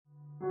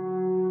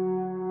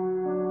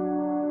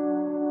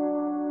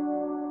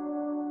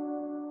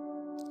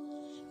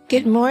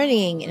Good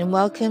morning and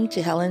welcome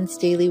to Helen's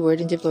Daily Word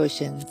and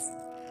Devotions.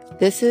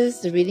 This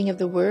is the reading of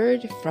the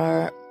Word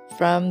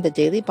from the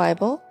Daily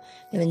Bible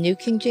in the New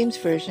King James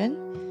Version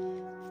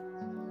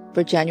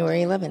for January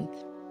 11th.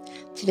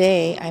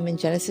 Today I'm in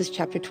Genesis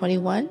chapter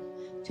 21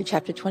 to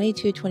chapter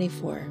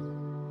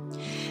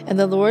 22-24. And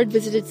the Lord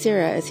visited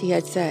Sarah as he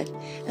had said,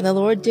 and the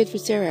Lord did for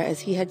Sarah as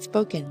he had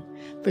spoken.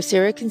 For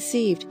Sarah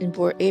conceived and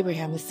bore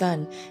Abraham a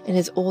son in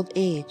his old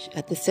age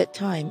at the set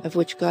time of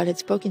which God had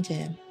spoken to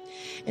him.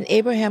 And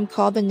Abraham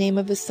called the name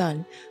of his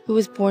son who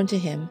was born to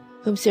him,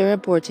 whom Sarah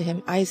bore to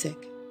him, Isaac.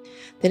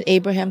 Then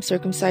Abraham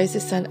circumcised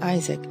his son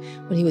Isaac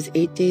when he was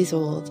 8 days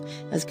old,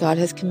 as God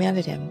has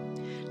commanded him.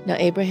 Now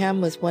Abraham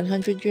was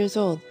 100 years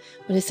old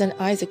when his son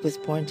Isaac was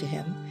born to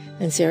him.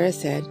 And Sarah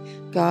said,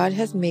 God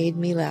has made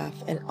me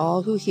laugh, and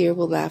all who hear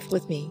will laugh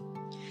with me.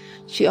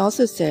 She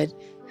also said,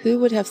 Who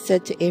would have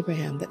said to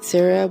Abraham that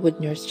Sarah would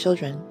nurse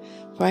children?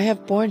 For I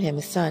have borne him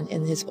a son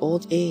in his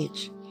old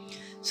age.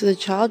 So the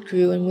child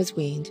grew and was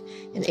weaned,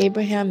 and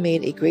Abraham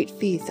made a great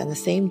feast on the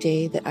same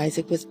day that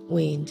Isaac was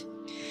weaned.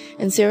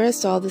 And Sarah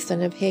saw the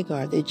son of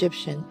Hagar the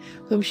Egyptian,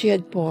 whom she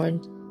had borne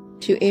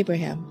to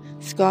Abraham,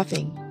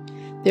 scoffing.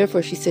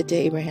 Therefore she said to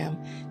Abraham,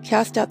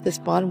 Cast out this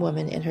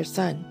bondwoman and her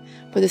son,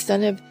 for the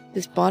son of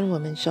this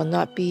bondwoman shall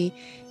not be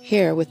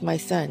heir with my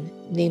son,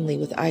 namely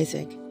with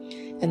Isaac.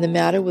 And the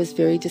matter was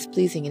very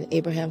displeasing in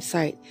Abraham's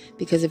sight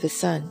because of his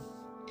son.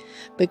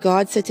 But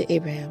God said to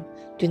Abraham,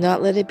 Do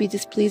not let it be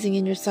displeasing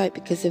in your sight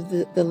because of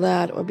the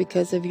lad or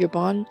because of your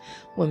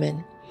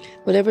bondwoman.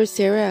 Whatever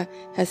Sarah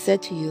has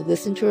said to you,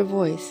 listen to her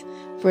voice,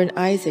 for in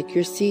Isaac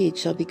your seed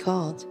shall be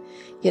called.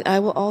 Yet I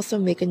will also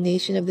make a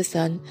nation of the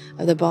son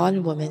of the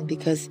bondwoman,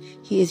 because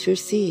he is your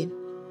seed.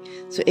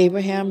 So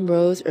Abraham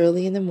rose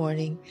early in the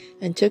morning,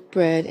 and took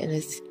bread and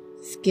a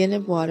skin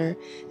of water,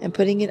 and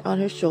putting it on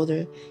her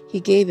shoulder, he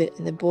gave it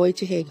and the boy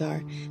to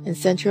Hagar, and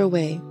sent her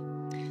away.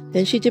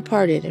 Then she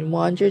departed and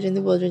wandered in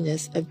the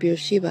wilderness of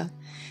Beersheba,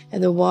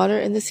 and the water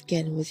in the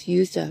skin was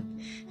used up,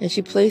 and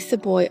she placed the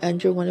boy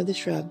under one of the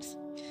shrubs.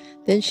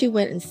 Then she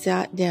went and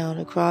sat down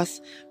across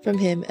from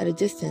him at a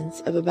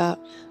distance of about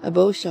a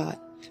bow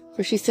shot,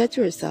 for she said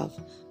to herself,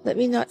 Let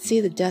me not see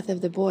the death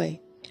of the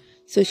boy.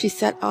 So she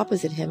sat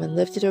opposite him and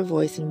lifted her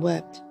voice and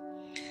wept.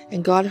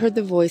 And God heard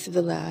the voice of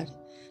the lad.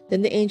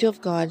 Then the angel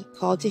of God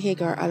called to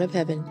Hagar out of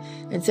heaven,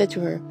 and said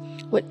to her,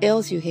 What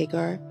ails you,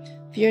 Hagar?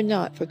 Fear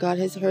not, for God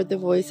has heard the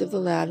voice of the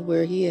lad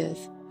where he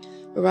is.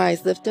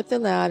 Arise, lift up the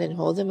lad, and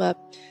hold him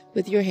up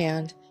with your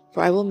hand,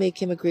 for I will make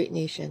him a great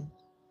nation.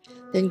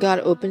 Then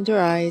God opened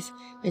her eyes,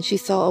 and she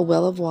saw a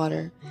well of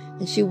water.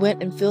 And she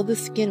went and filled the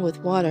skin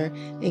with water,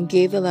 and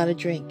gave the lad a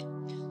drink.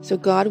 So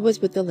God was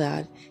with the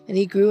lad, and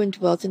he grew and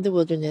dwelt in the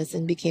wilderness,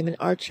 and became an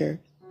archer.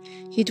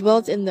 He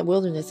dwelt in the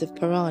wilderness of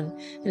Paran,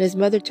 and his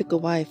mother took a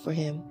wife for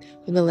him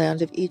from the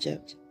land of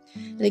Egypt.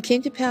 And it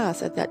came to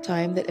pass at that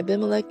time that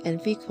Abimelech and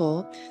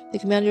Phicol, the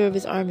commander of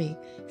his army,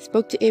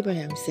 spoke to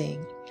Abraham,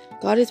 saying,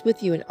 God is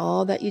with you in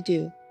all that you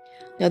do.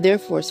 Now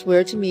therefore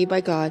swear to me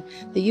by God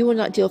that you will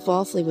not deal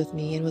falsely with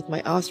me and with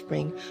my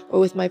offspring or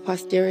with my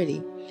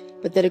posterity,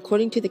 but that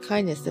according to the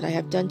kindness that I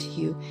have done to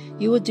you,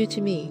 you will do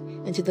to me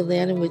and to the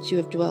land in which you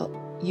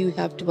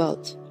have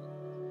dwelt.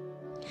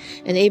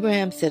 And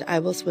Abraham said, I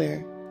will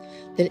swear.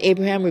 Then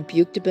Abraham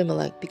rebuked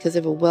Abimelech because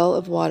of a well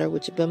of water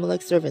which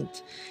Abimelech's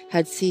servant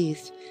had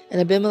seized.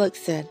 And Abimelech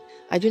said,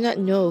 I do not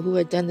know who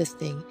had done this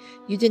thing.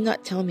 You did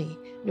not tell me,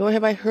 nor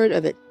have I heard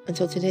of it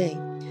until today.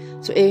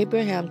 So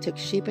Abraham took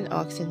sheep and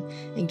oxen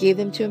and gave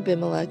them to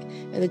Abimelech,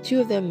 and the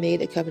two of them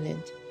made a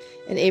covenant.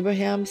 And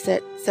Abraham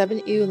set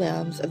 7 ewe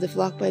lambs of the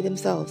flock by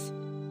themselves.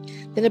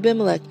 Then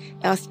Abimelech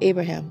asked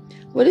Abraham,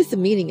 What is the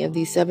meaning of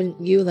these 7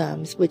 ewe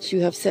lambs which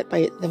you have set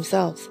by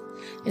themselves?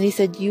 And he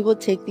said, You will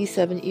take these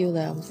 7 ewe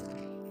lambs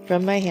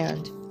from my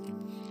hand,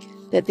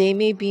 that they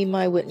may be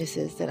my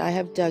witnesses that I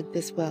have dug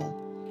this well.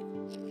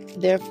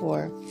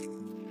 Therefore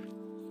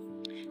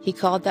he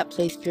called that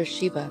place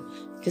Beersheba,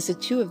 because the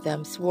two of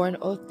them swore an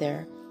oath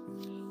there.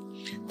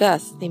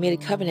 Thus they made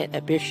a covenant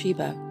at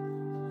Beersheba.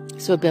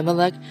 So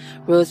Abimelech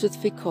rose with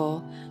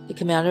Phicol, the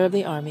commander of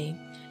the army,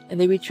 and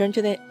they returned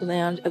to the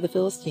land of the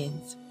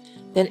Philistines.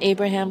 Then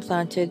Abraham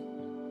planted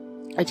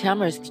a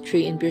tamarisk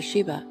tree in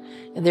Beersheba,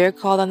 and there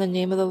called on the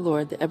name of the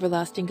Lord, the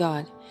everlasting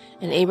God.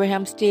 And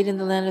Abraham stayed in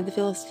the land of the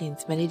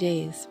Philistines many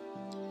days.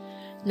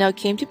 Now it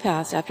came to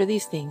pass after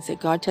these things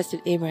that God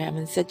tested Abraham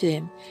and said to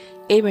him,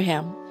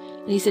 Abraham.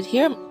 And he said,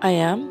 Here I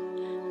am.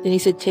 Then he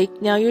said,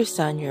 Take now your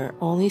son, your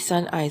only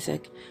son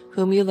Isaac,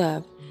 whom you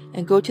love,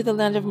 and go to the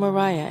land of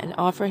Moriah, and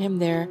offer him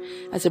there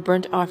as a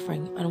burnt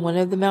offering on one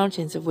of the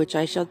mountains of which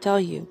I shall tell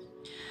you.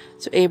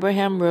 So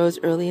Abraham rose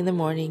early in the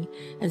morning,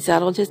 and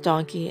saddled his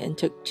donkey, and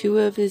took 2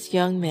 of his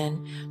young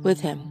men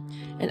with him,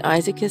 and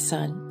Isaac his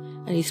son.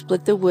 And he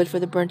split the wood for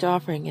the burnt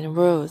offering, and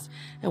arose,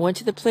 and went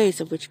to the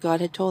place of which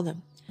God had told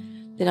him.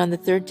 Then on the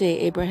 3rd day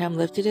Abraham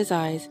lifted his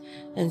eyes,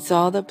 and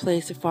saw the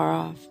place afar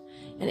off.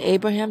 And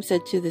Abraham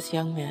said to this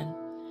young man,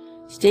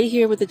 Stay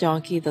here with the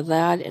donkey, the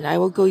lad, and I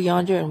will go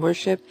yonder and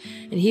worship,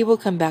 and he will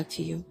come back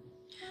to you.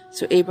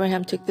 So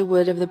Abraham took the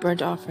wood of the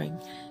burnt offering,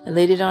 and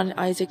laid it on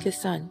Isaac his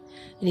son.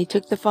 And he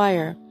took the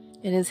fire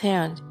in his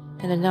hand,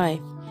 and a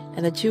knife,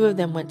 and the two of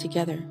them went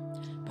together.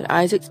 But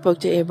Isaac spoke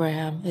to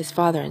Abraham his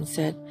father, and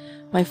said,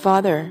 My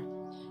father.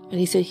 And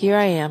he said, Here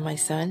I am, my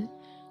son.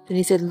 Then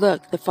he said,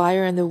 Look, the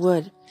fire and the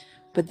wood,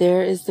 but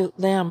there is the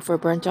lamb for a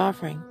burnt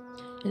offering.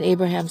 And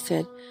Abraham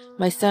said,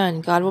 My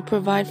son, God will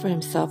provide for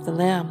himself the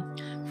lamb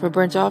for a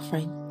burnt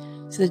offering.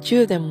 So the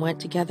two of them went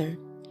together.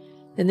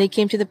 Then they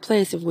came to the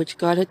place of which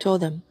God had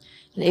told them.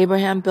 And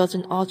Abraham built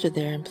an altar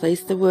there, and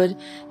placed the wood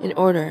in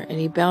order, and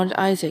he bound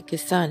Isaac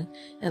his son,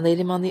 and laid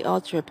him on the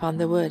altar upon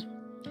the wood.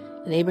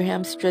 And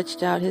Abraham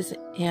stretched out his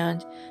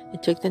hand,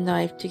 and took the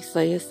knife to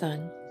slay his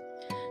son.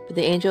 But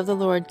the angel of the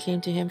Lord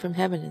came to him from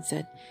heaven, and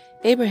said,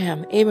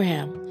 Abraham,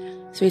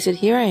 Abraham. So he said,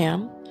 Here I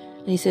am.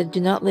 And he said,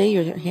 Do not lay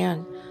your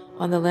hand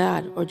on the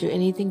lad, or do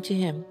anything to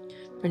him.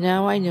 For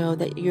now I know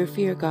that you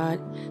fear God,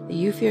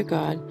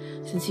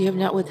 since you have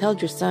not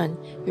withheld your son,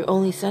 your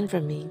only son,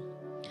 from me.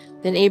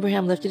 Then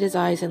Abraham lifted his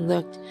eyes and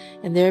looked,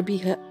 and there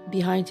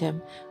behind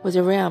him was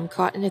a ram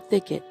caught in a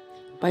thicket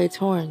by its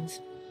horns.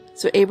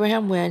 So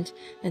Abraham went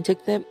and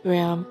took the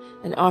ram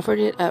and offered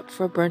it up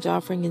for a burnt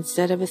offering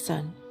instead of his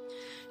son.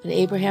 And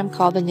Abraham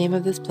called the name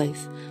of this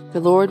place, The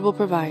Lord will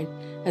provide.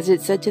 As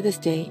it said to this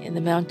day, In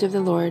the mount of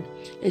the Lord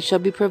it shall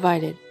be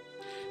provided.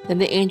 Then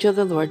the angel of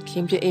the Lord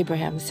came to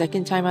Abraham the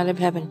second time out of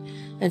heaven,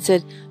 and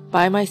said,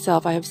 By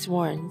myself I have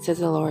sworn, says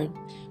the Lord,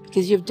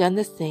 because you have done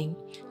this thing,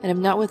 and have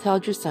not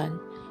withheld your son,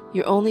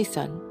 your only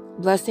son.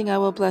 Blessing I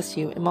will bless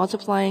you, and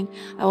multiplying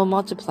I will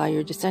multiply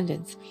your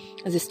descendants,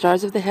 as the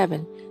stars of the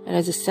heaven, and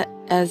as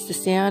the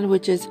sand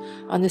which is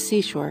on the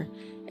seashore,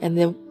 and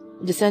the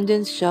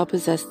descendants shall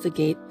possess the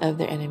gate of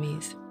their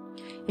enemies.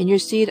 In your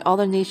seed all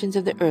the nations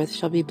of the earth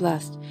shall be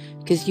blessed,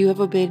 because you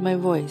have obeyed my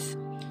voice.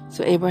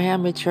 So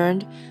Abraham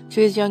returned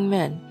to his young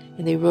men,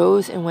 and they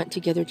rose and went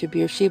together to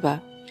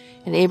Beersheba,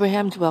 and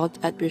Abraham dwelt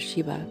at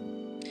Beersheba.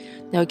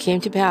 Now it came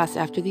to pass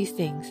after these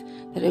things,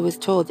 that it was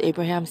told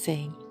Abraham,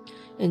 saying,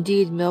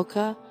 Indeed,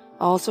 Milcah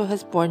also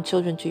has borne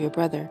children to your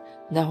brother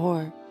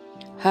Nahor,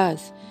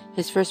 Huz,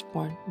 his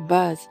firstborn,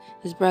 Buz,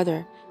 his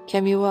brother,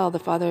 Kemuel, the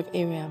father of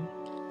Aram,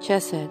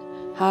 Chesed,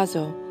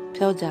 Hazo,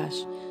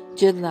 Pildash,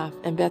 Jidlaph,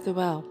 and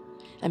Bethuel.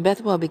 And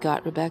Bethuel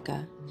begot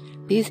Rebekah.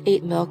 These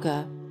 8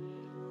 Milcah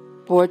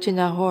bore to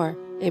Nahor,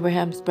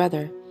 Abraham's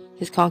brother.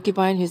 His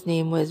concubine, whose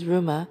name was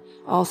Reumah,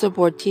 also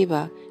bore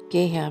Tebah,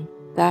 Gaham,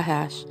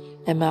 Thahash,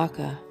 and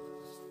Maacah.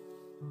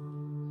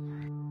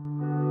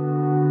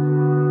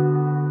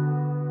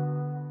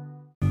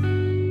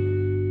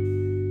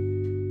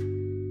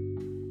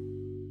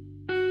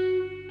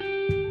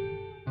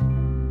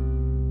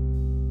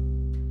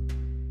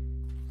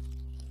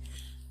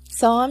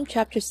 Psalm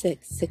chapter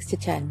 6,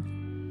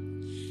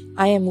 6-10.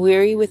 I am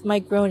weary with my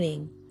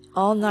groaning.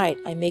 All night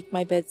I make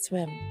my bed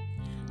swim.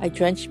 I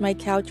drench my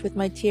couch with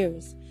my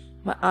tears.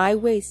 My eye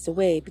wastes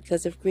away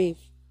because of grief.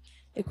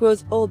 It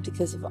grows old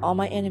because of all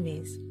my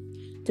enemies.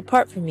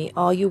 Depart from me,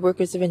 all you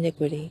workers of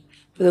iniquity,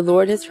 for the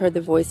Lord has heard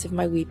the voice of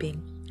my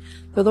weeping.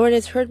 The Lord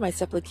has heard my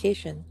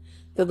supplication.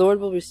 The Lord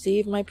will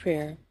receive my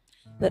prayer.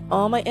 Let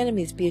all my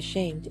enemies be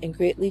ashamed and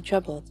greatly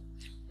troubled.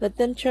 Let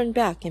them turn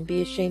back and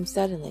be ashamed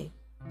suddenly.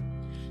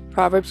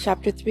 Proverbs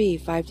chapter 3,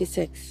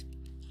 5-6.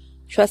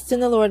 Trust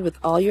in the Lord with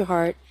all your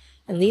heart,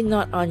 and lean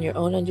not on your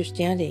own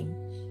understanding.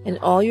 In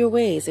all your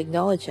ways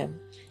acknowledge him,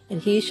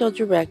 and he shall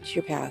direct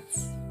your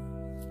paths.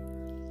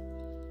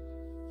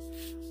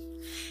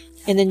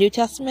 In the New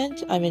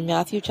Testament, I'm in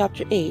Matthew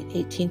chapter 8,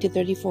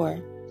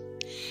 18-34.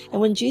 And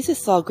when Jesus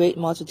saw great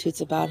multitudes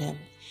about him,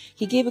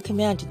 he gave a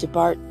command to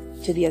depart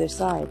to the other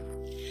side.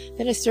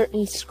 Then a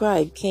certain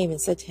scribe came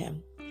and said to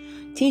him,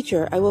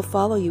 Teacher, I will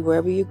follow you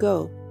wherever you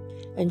go.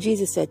 And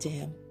Jesus said to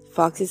him,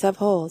 Foxes have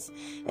holes,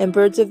 and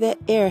birds of the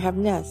air have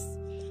nests,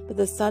 but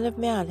the Son of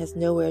Man has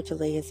nowhere to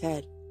lay his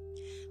head.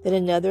 Then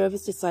another of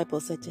his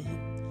disciples said to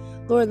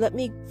him, Lord, let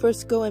me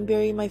first go and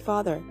bury my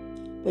father.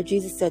 But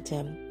Jesus said to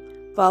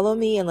him, Follow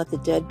me, and let the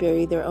dead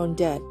bury their own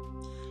dead.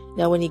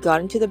 Now when he got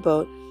into the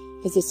boat,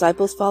 his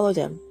disciples followed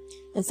him,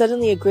 and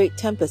suddenly a great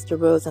tempest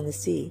arose on the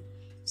sea,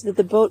 so that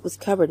the boat was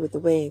covered with the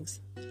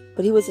waves.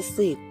 But he was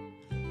asleep.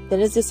 Then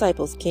his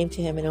disciples came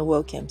to him and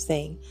awoke him,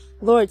 saying,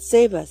 Lord,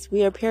 save us,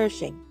 we are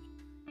perishing.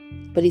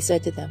 But he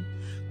said to them,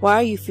 Why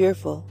are you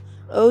fearful,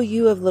 O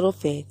you of little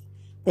faith?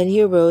 Then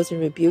he arose and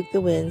rebuked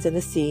the winds and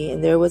the sea,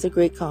 and there was a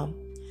great calm.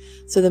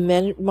 So the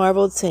men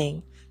marveled,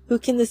 saying, Who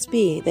can this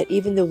be, that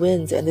even the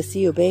winds and the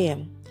sea obey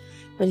him?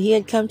 When he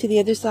had come to the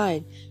other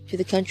side, to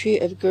the country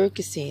of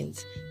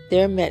Gergesenes,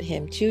 there met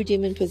him 2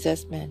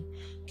 demon-possessed men,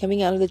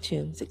 coming out of the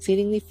tombs,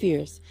 exceedingly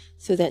fierce,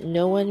 so that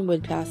no one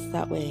would pass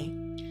that way.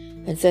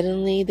 And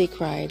suddenly they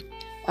cried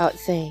out,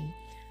 saying,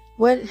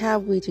 What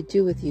have we to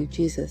do with you,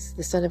 Jesus,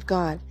 the Son of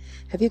God?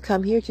 Have you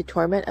come here to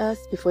torment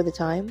us before the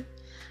time?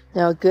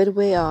 Now a good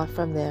way off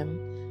from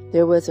them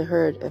there was a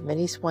herd of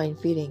many swine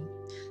feeding.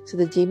 So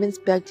the demons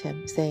begged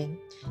him, saying,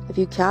 If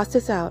you cast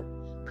us out,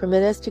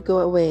 permit us to go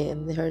away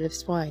in the herd of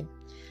swine.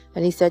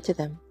 And he said to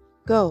them,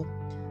 Go.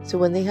 So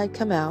when they had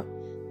come out,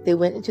 they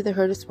went into the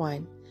herd of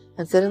swine,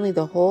 And suddenly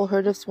the whole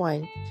herd of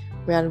swine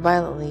ran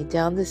violently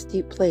down the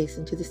steep place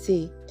into the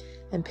sea,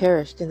 and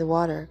perished in the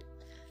water.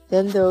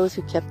 Then those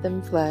who kept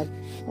them fled,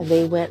 and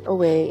they went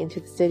away into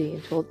the city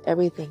and told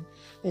everything,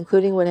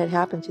 including what had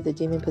happened to the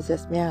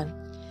demon-possessed man.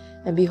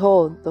 And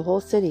behold, the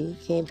whole city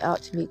came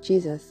out to meet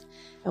Jesus,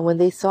 and when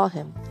they saw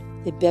him,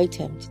 they begged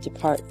him to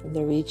depart from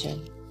their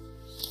region.